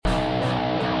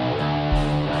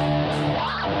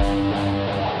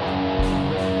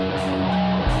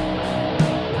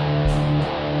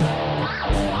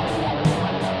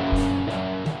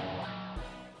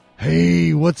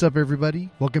What's up, everybody?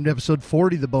 Welcome to episode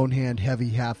 40 of the Bonehand Heavy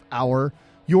Half Hour,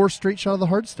 your straight shot of the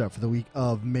hard stuff for the week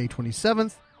of May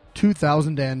 27th,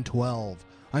 2012.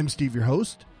 I'm Steve, your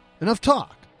host. Enough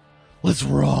talk. Let's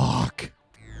rock.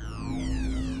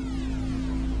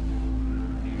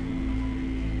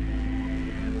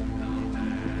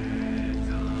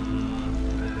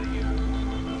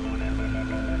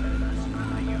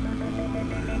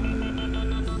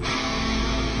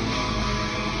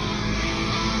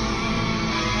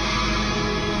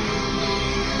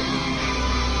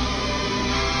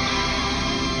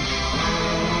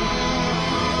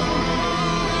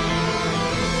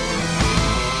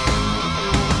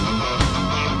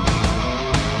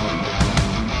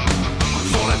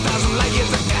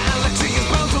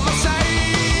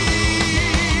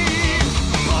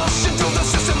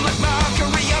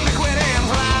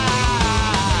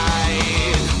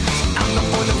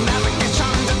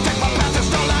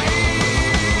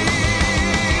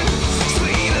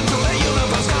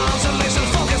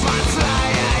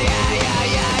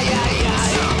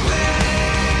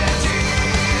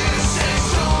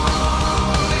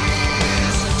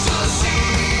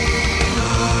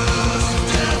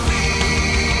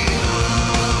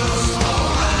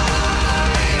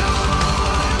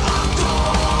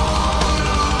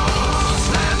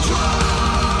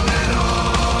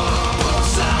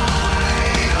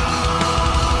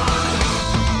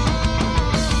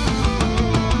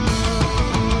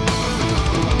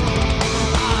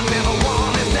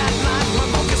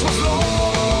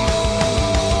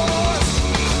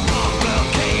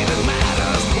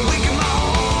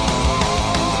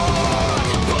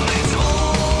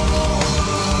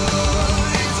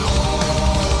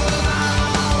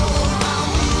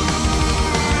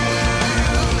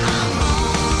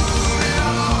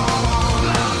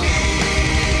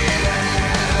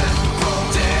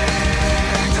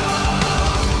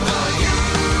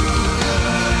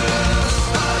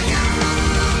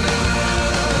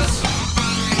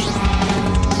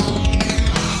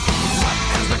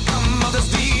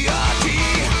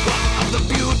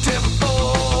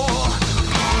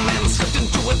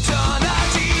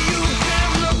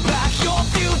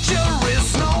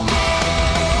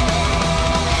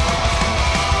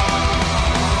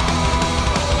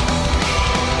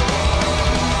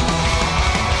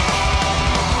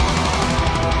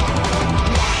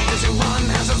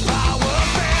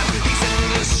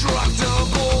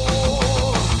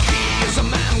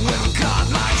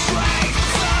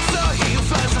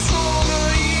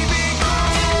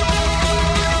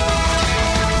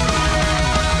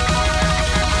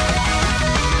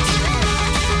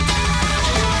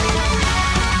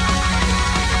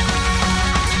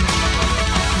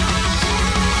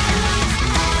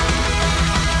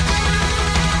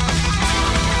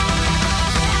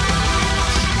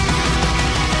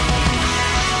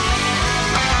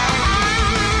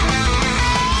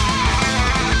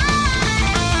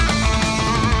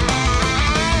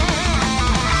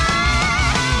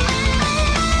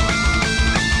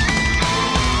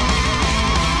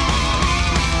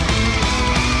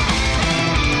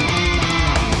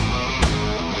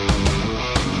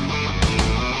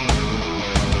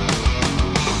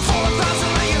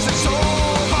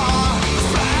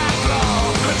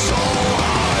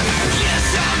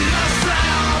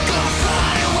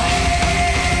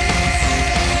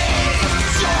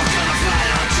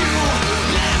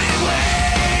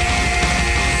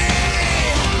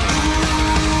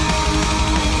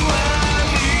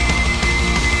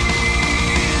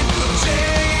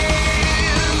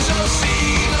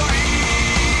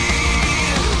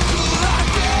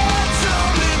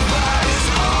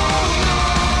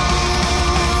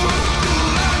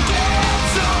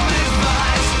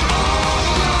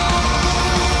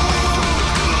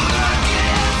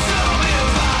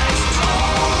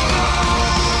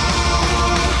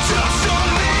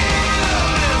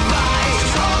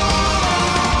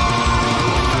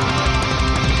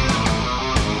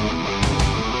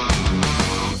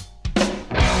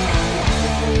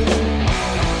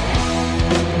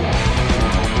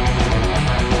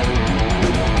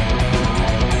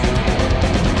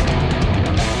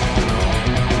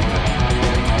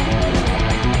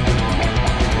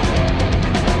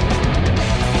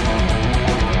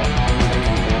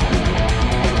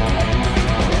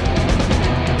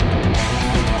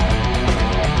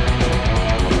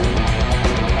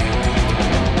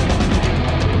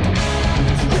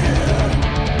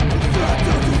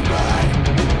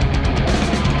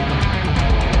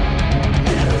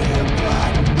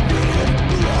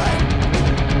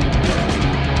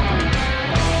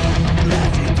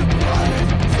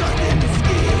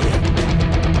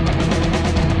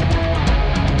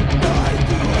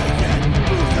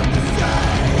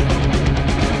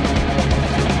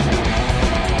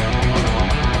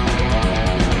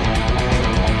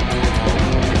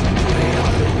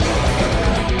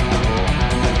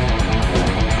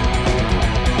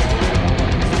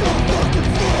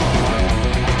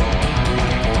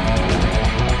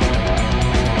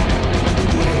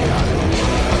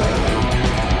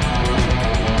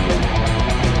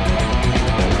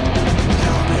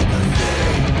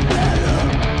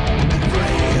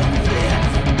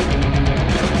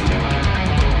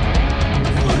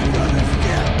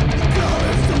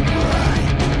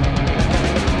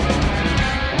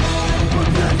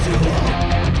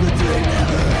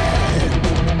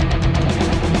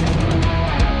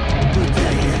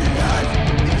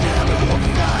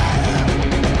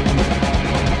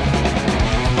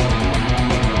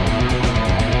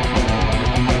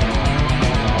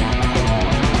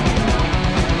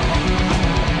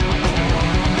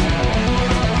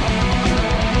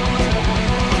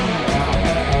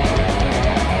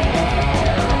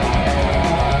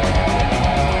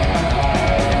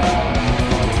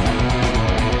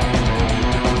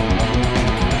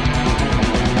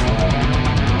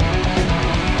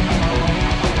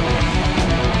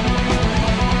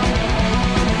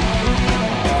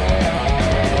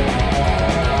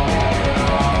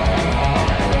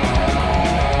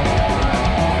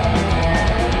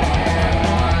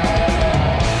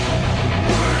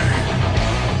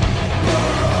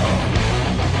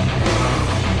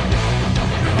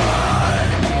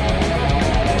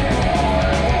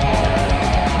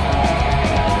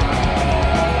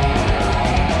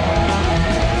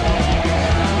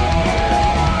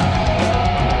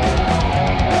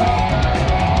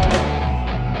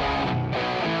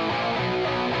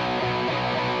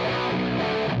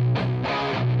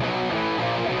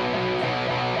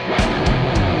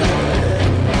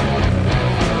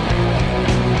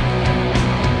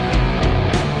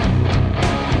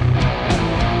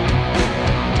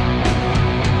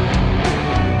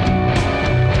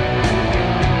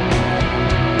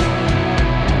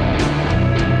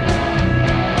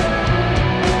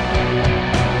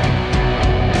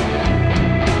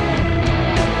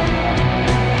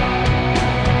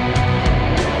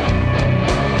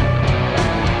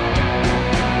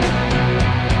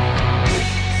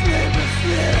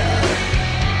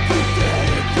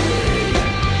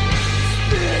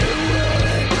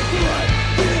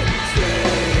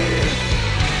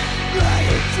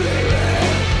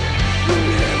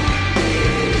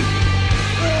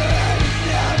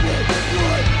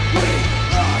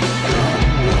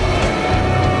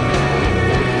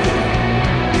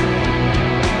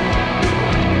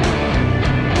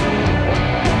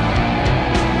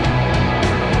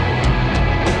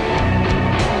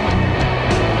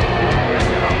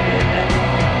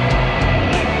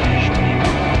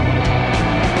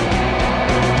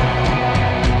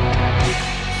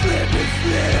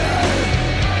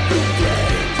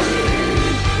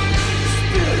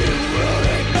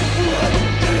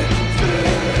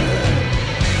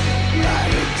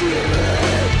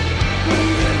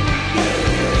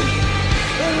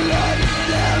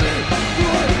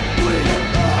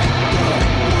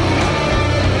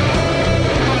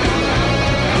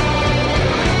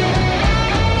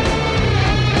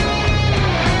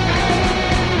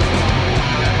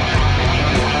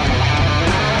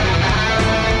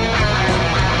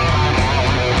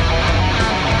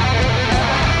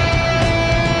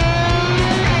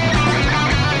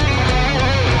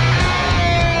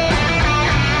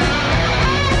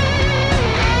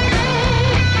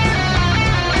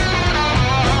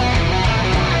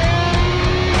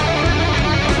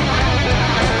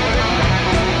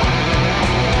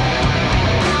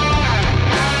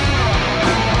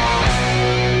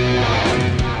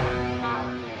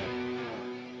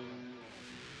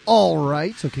 All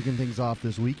right, so kicking things off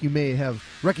this week, you may have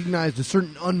recognized a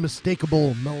certain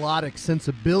unmistakable melodic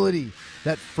sensibility.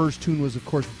 That first tune was, of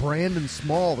course, Brandon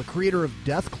Small, the creator of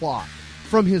Deathclaw,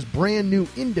 from his brand new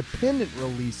independent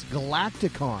release,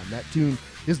 Galacticon. That tune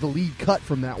is the lead cut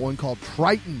from that one called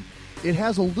Triton. It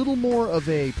has a little more of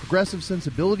a progressive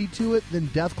sensibility to it than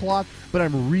Deathclaw, but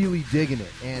I'm really digging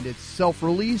it, and it's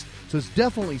self-released, so it's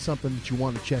definitely something that you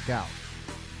want to check out.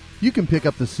 You can pick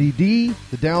up the CD,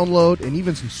 the download, and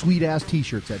even some sweet-ass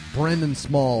t-shirts at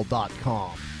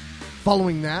brendansmall.com.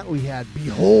 Following that, we had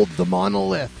Behold the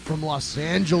Monolith from Los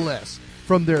Angeles.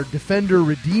 From their Defender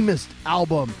Redeemist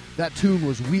album, that tune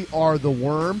was We Are the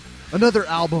Worm, another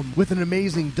album with an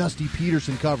amazing Dusty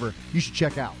Peterson cover you should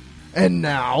check out. And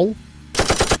now,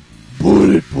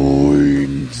 Bullet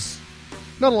Points.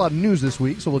 Not a lot of news this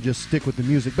week, so we'll just stick with the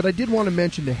music, but I did want to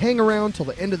mention to hang around till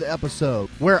the end of the episode,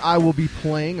 where I will be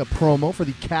playing a promo for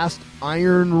the cast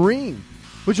iron ring,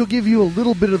 which will give you a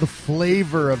little bit of the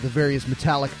flavor of the various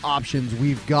metallic options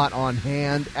we've got on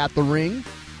hand at the ring.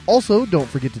 Also, don't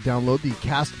forget to download the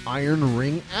Cast Iron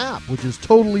Ring app, which is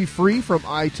totally free from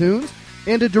iTunes,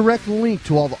 and a direct link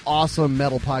to all the awesome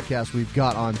metal podcasts we've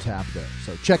got on tap there.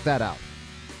 So check that out.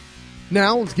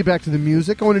 Now, let's get back to the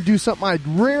music. I want to do something I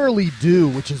rarely do,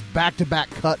 which is back-to-back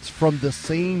cuts from the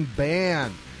same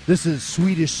band. This is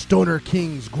Swedish Stoner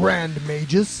Kings Grand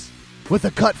Magus, with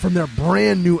a cut from their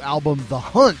brand new album, The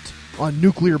Hunt, on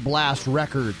Nuclear Blast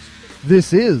Records.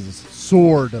 This is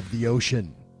Sword of the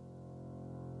Ocean.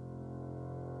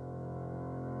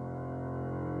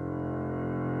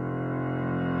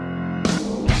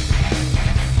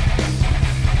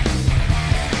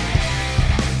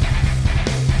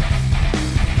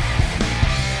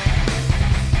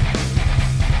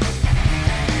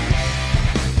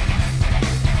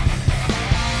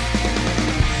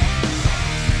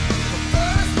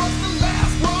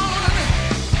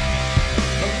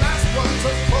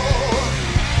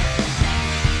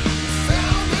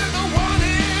 Sound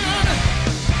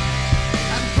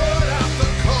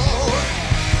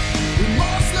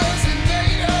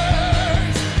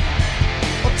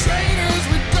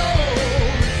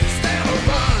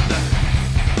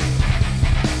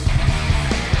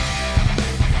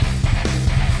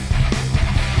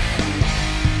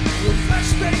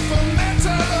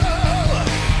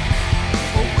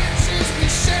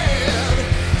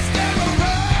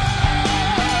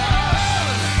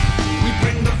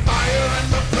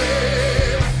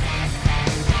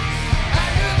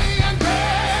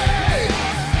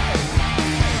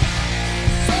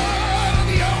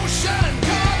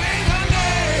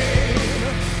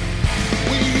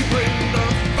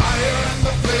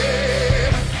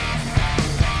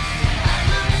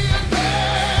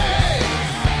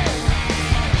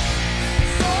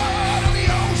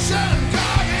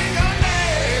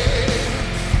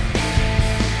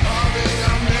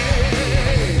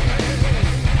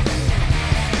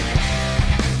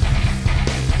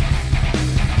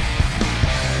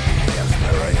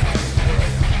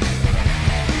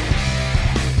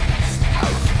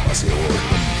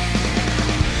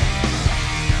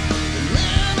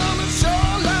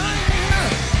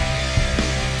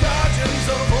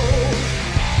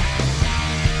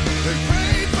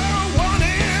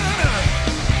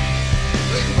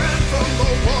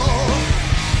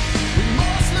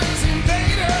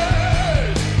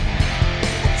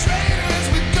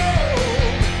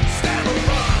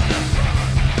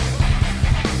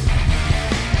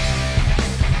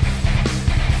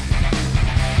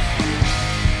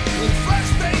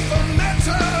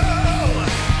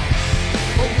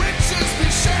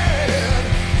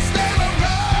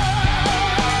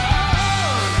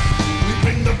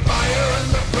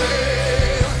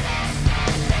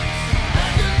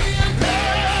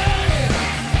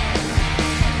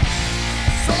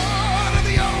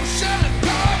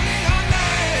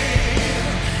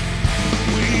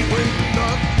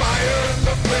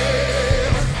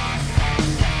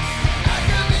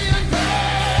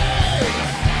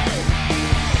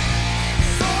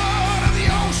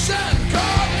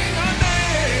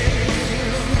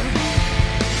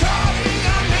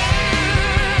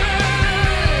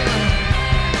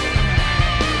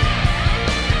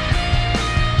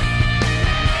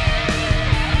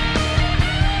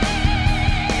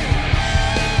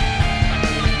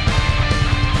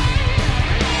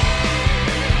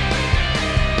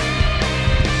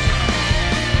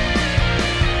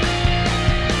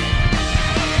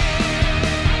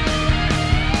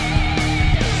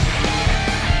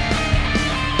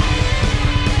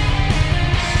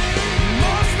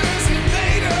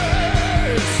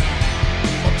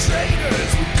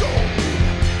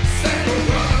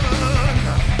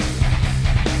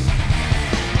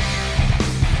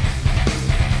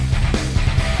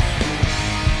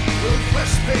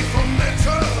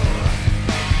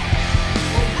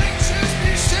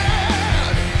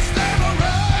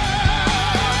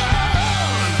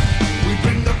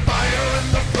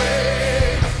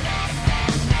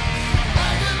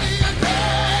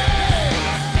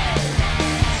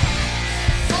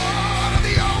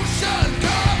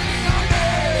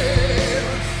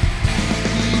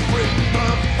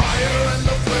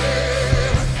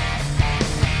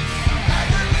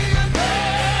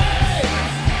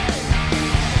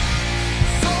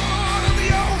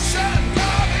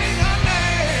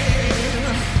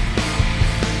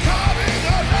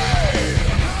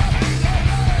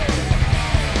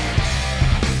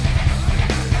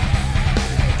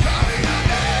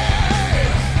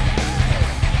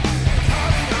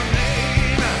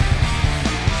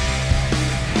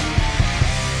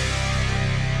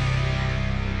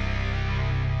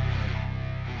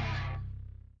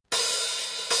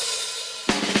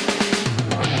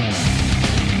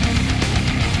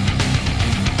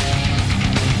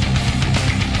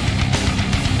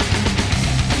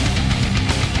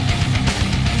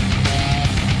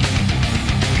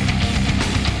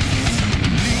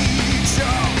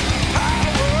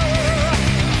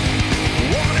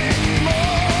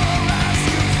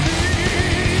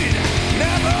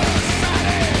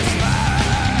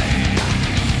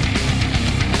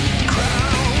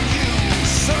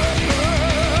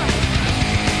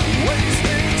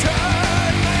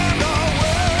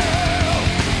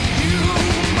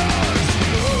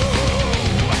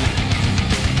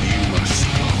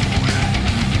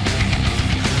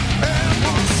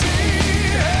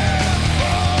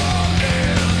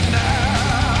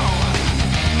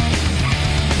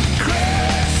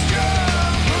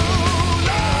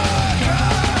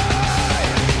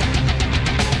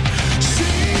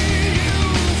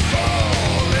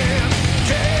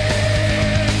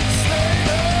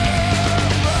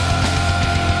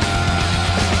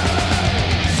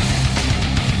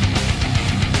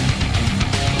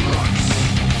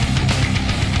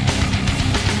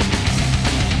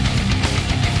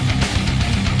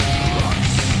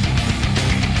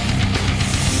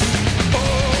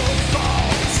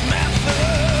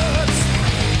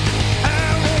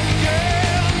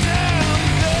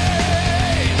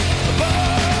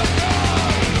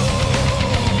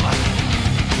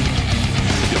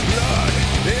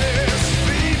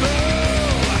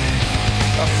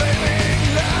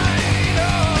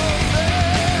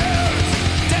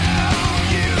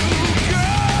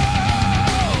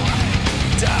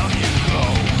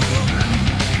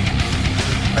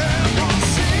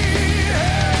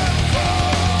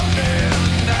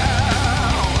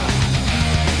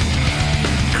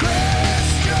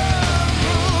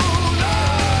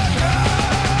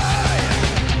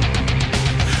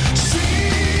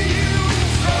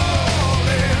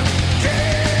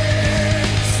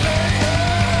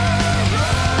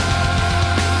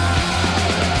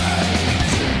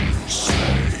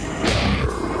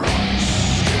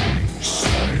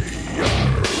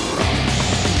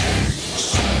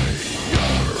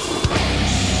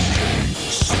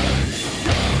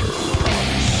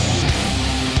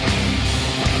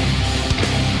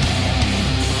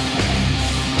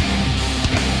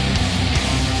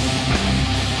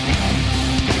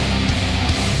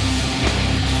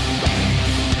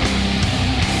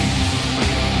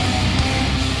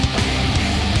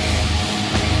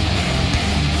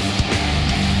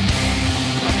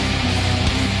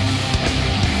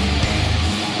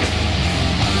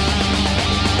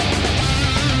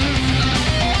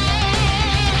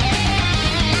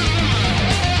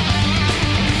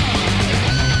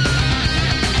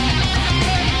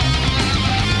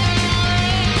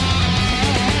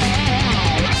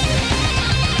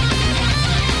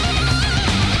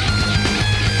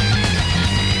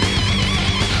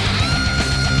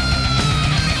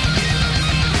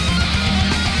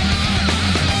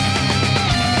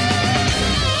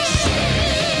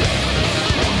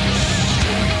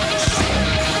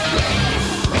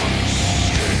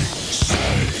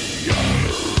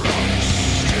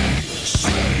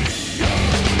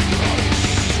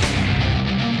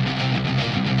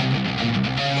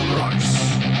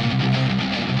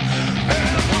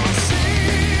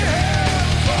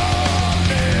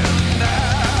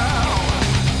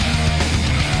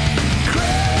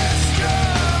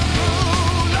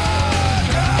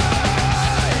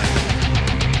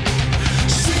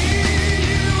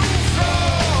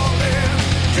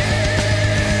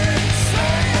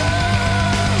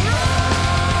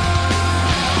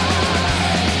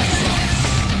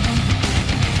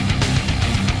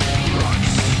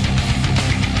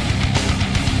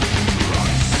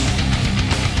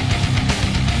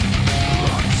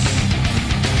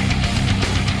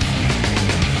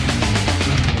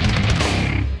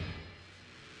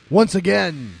Once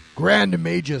again, Grand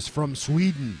Magus from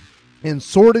Sweden, and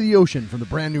Sword of the Ocean from the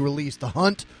brand new release, The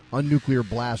Hunt, on Nuclear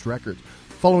Blast Records.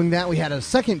 Following that, we had a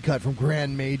second cut from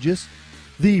Grand Magus,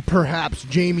 the perhaps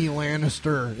Jaime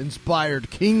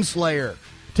Lannister-inspired Kingslayer,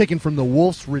 taken from The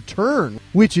Wolf's Return,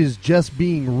 which is just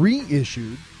being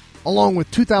reissued, along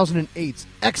with 2008's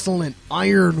excellent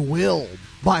Iron Will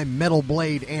by Metal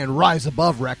Blade and Rise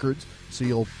Above Records, so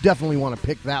you'll definitely want to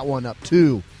pick that one up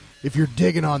too if you're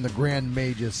digging on the Grand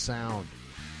Magus sound.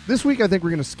 This week I think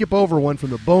we're going to skip over one from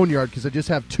the Boneyard because I just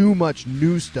have too much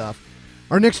new stuff.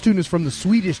 Our next tune is from the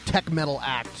Swedish tech metal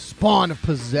act Spawn of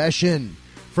Possession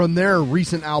from their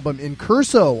recent album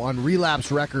Incurso on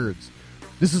Relapse Records.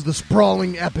 This is the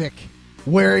sprawling epic,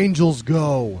 Where Angels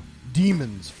Go,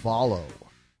 Demons Follow.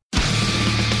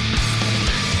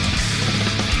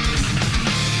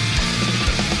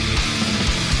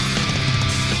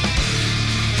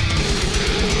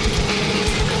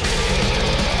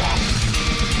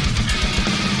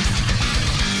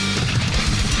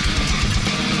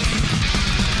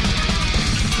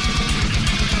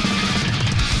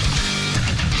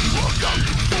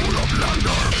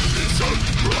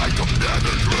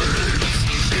 Dreams,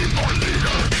 see my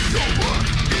leader, your word,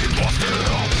 it was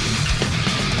hell.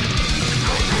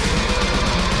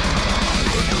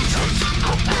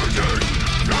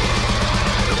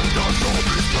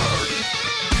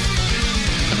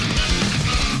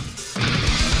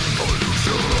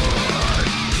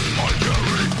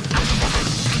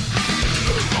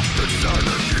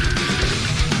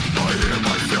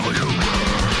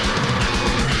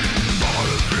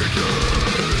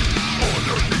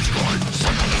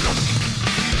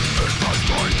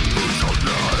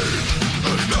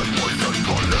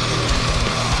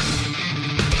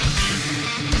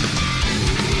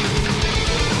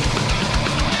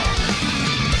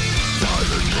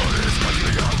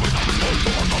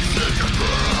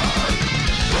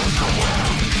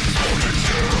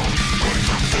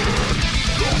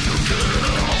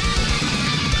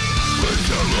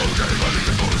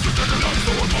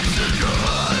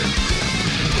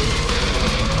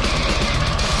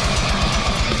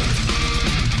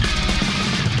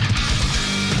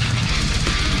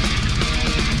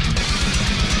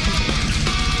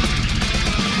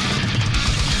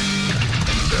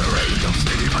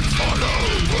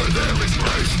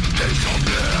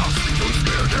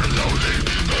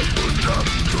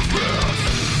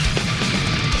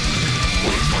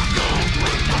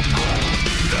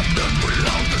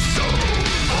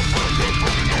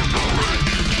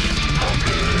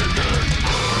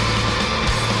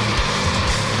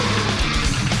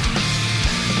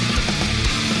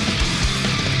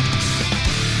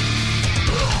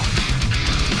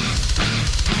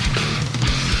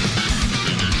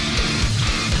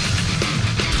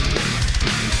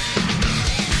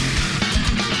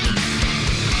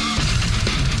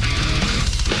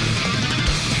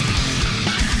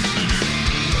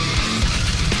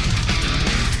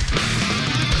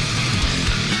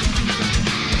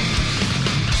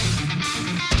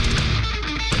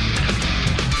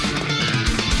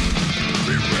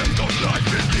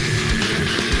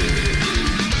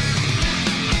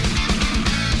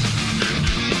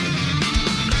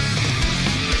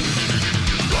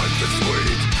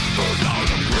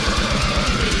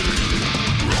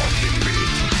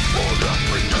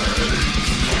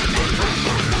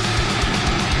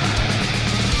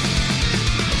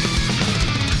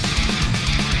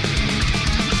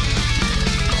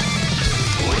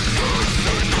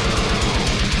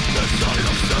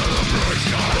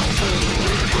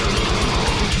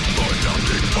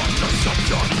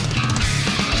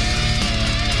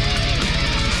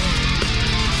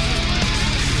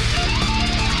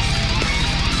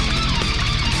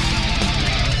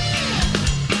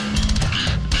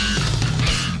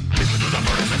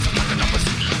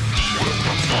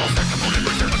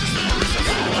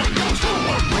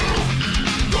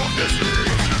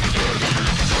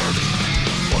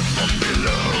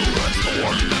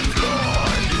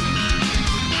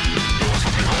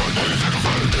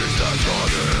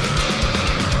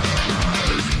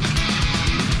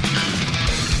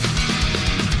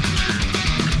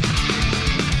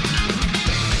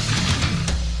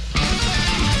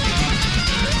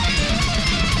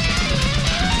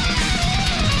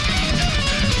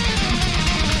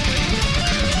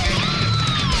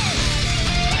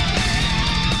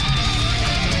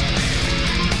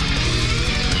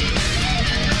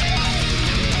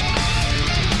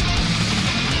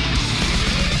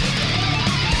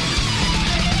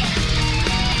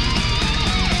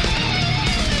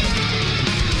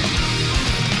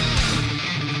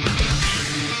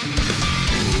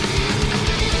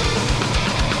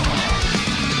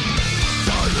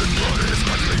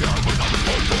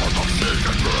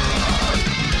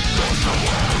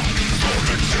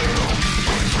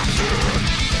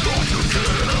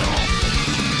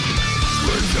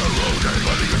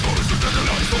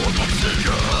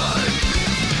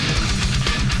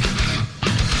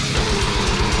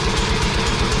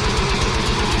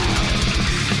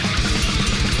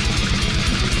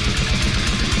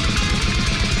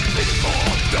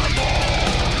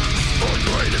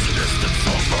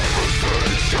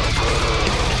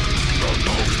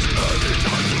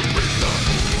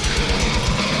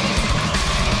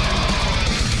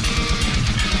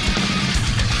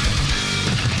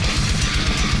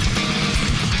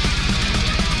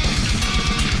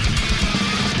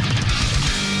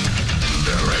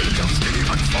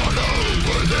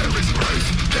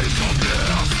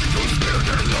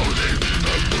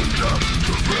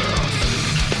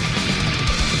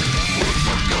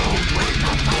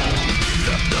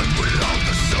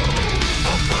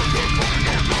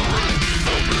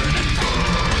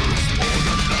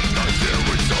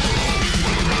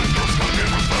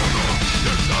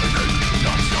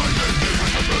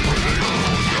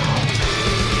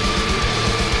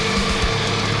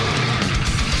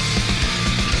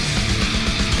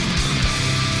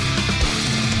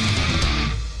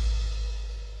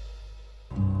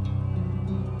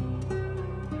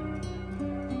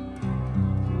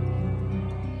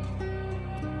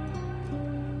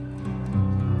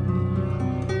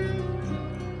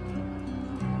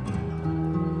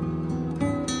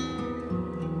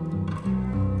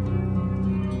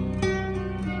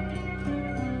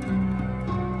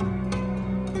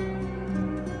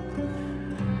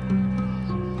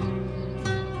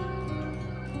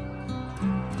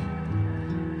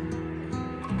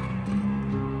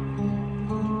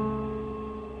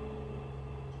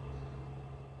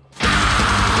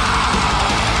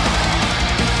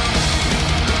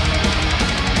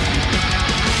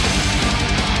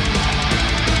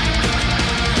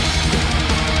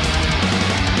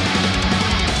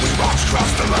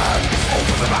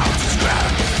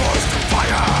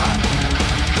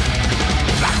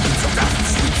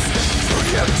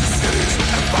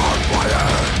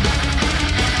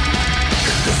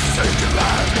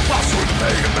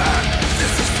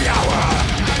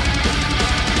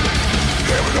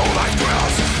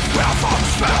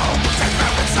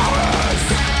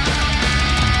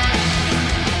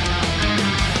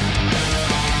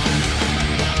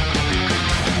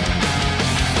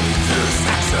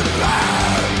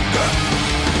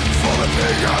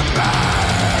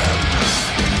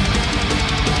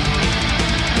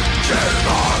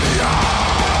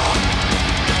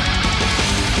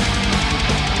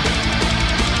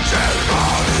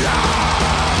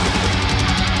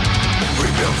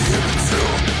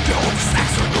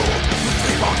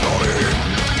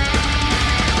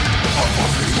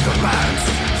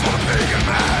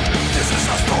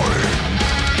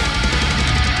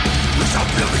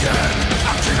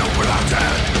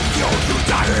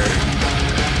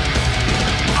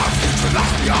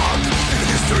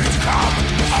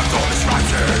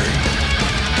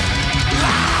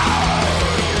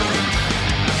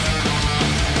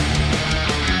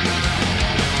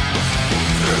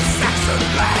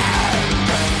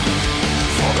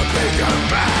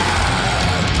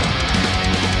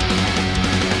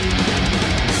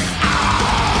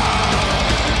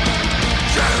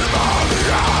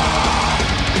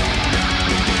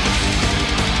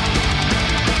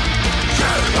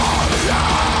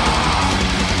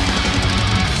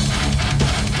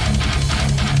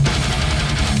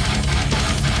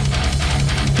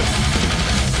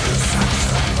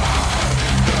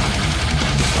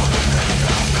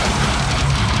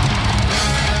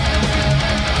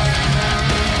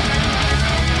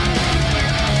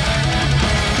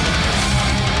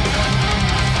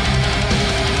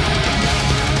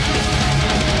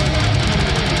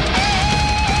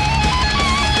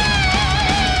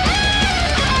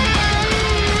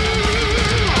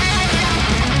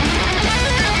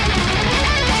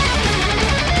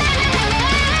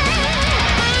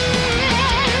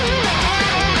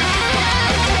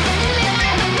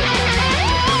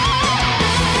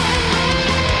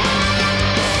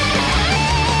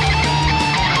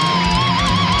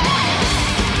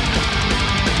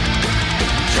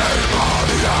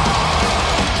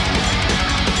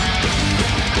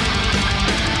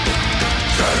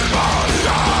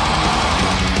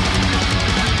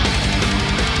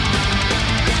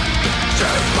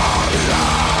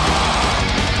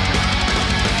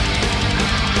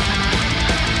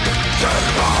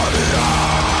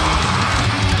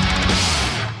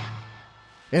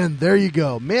 And there you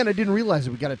go. Man, I didn't realize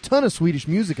it. We got a ton of Swedish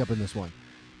music up in this one.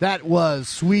 That was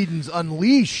Sweden's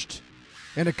Unleashed,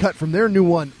 and a cut from their new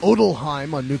one,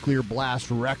 Odelheim, on Nuclear Blast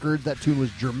Records. That tune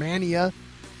was Germania.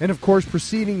 And of course,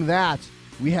 preceding that,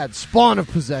 we had Spawn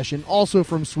of Possession, also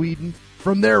from Sweden,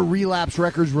 from their Relapse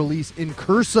Records release,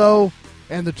 Incurso,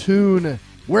 and the tune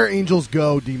Where Angels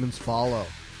Go, Demons Follow.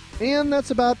 And that's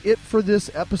about it for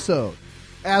this episode.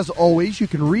 As always, you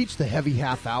can reach the Heavy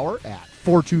Half Hour at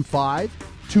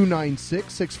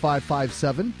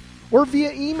 425-296-6557 or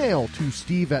via email to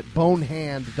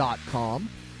steve@bonehand.com.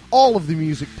 All of the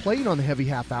music played on the Heavy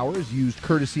Half Hour is used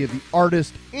courtesy of the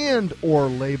artist and or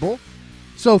label.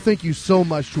 So thank you so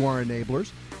much to our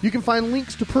enablers. You can find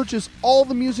links to purchase all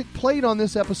the music played on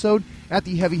this episode at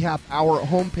the Heavy Half Hour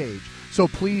homepage. So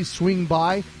please swing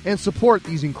by and support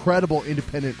these incredible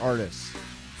independent artists.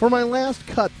 For my last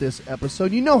cut this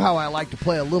episode, you know how I like to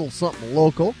play a little something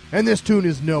local, and this tune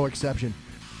is no exception.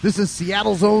 This is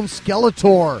Seattle's own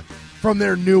Skeletor from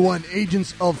their new one,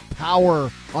 Agents of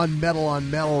Power, on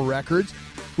Metal Records,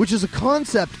 which is a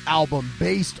concept album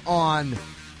based on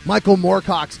Michael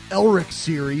Moorcock's Elric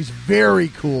series. Very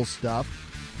cool stuff.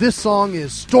 This song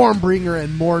is Stormbringer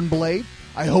and Mournblade.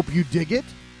 I hope you dig it.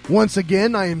 Once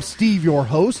again, I am Steve, your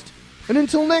host, and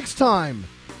until next time,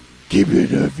 keep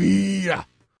it heavy.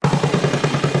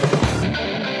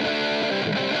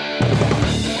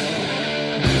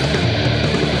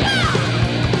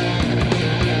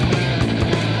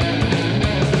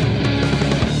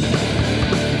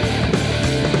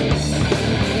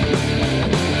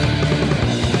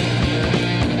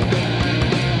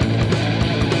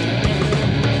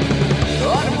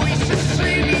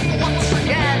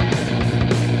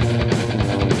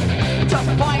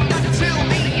 Fight until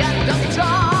the end of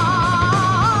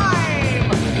time.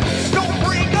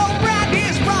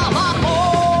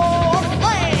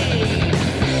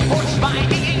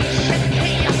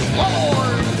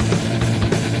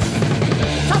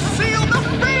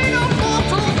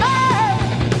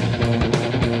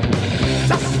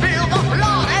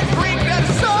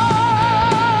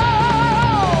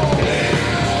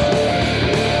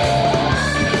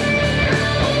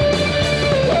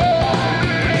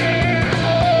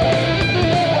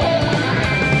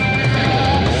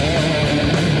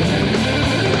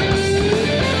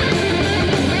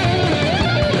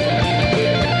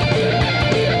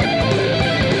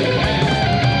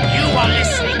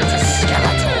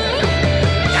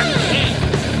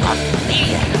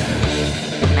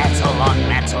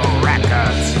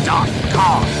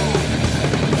 Bonehand.com.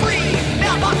 Free,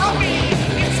 never free,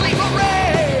 in slavery.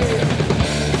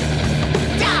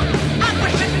 Down, I'm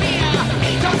wishing near,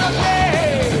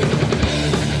 eternally.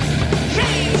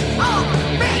 Chains of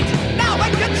fate, now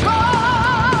in control.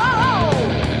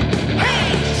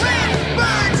 Hatred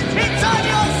burns inside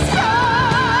your soul.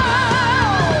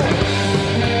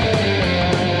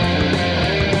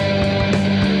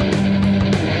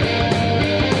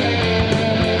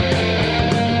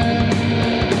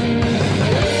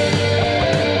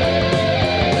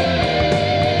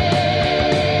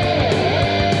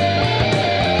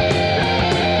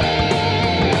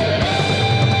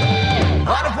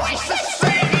 Our voices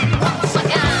singing once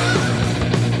again.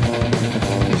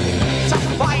 To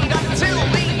fight until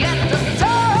the end of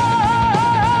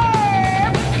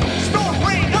time.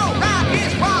 Storming around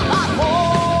his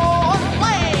hard-won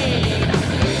blade.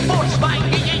 Forged by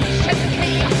the ancient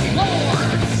chaos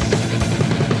lords.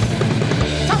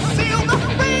 To seal the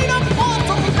fate of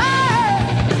mortal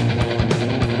man.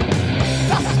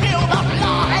 To spill the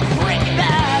blood and break them.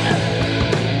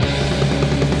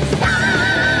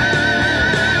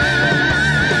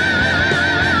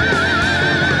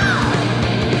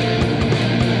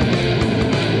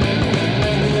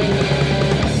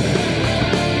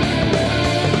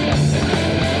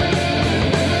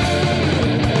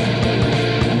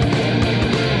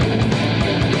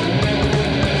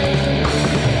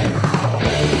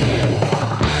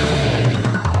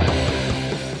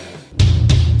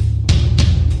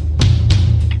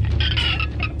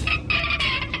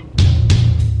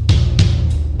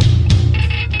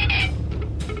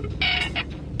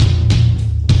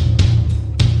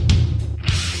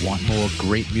 Want more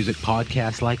great music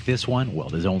podcasts like this one? Well,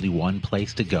 there's only one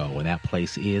place to go, and that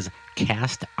place is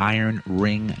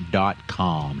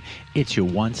castironring.com. It's your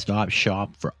one-stop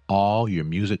shop for all your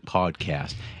music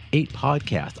podcasts. 8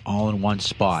 podcasts all in one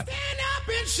spot. Stand up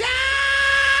and shout!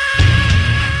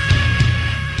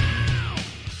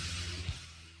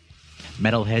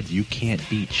 Metalheads, you can't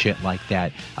beat shit like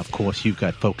that. Of course, you've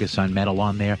got Focus on Metal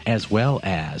on there, as well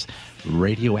as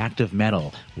Radioactive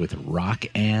Metal with Rock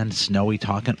and Snowy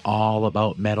talking all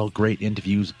about metal. Great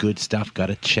interviews, good stuff. Got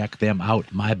to check them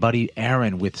out. My buddy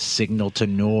Aaron with Signal to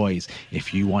Noise.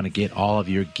 If you want to get all of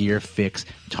your gear fixed,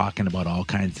 talking about all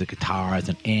kinds of guitars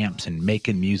and amps and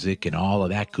making music and all of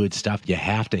that good stuff, you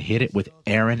have to hit it with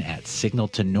Aaron at Signal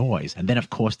to Noise. And then,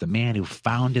 of course, the man who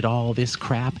founded all this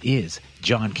crap is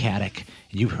John Caddick.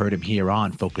 You've heard him here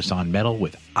on Focus on Metal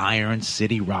with Iron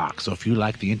City Rock. So if you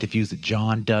like the interviews that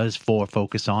John does for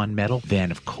Focus on Metal,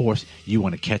 then of course you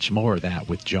want to catch more of that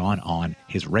with John on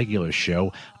his regular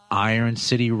show, Iron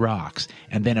City Rocks.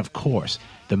 And then of course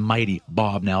the mighty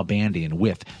Bob Nalbandian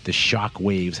with the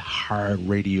Shockwaves Hard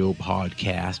Radio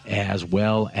podcast, as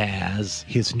well as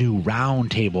his new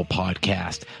Roundtable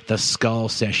podcast, the Skull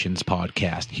Sessions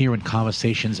podcast, hearing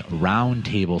conversations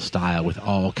roundtable style with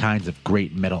all kinds of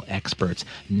great metal experts,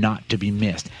 not to be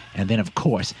missed. And then of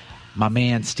course my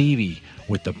man Stevie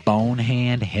with the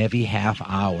Bonehand Heavy Half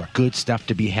Hour. Good stuff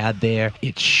to be had there.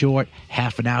 It's short,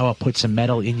 half an hour, put some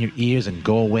metal in your ears and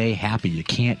go away happy. You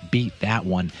can't beat that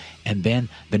one. And then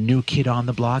the new kid on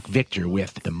the block, Victor,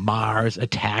 with the Mars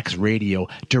Attacks Radio,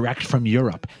 direct from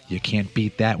Europe. You can't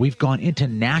beat that. We've gone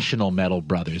international metal,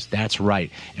 brothers. That's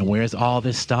right. And where's all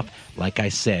this stuff? Like I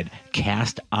said,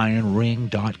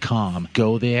 castironring.com.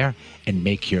 Go there and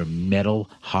make your metal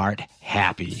heart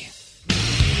happy.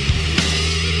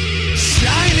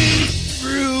 Shining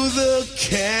through the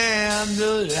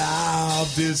candle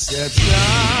of deception.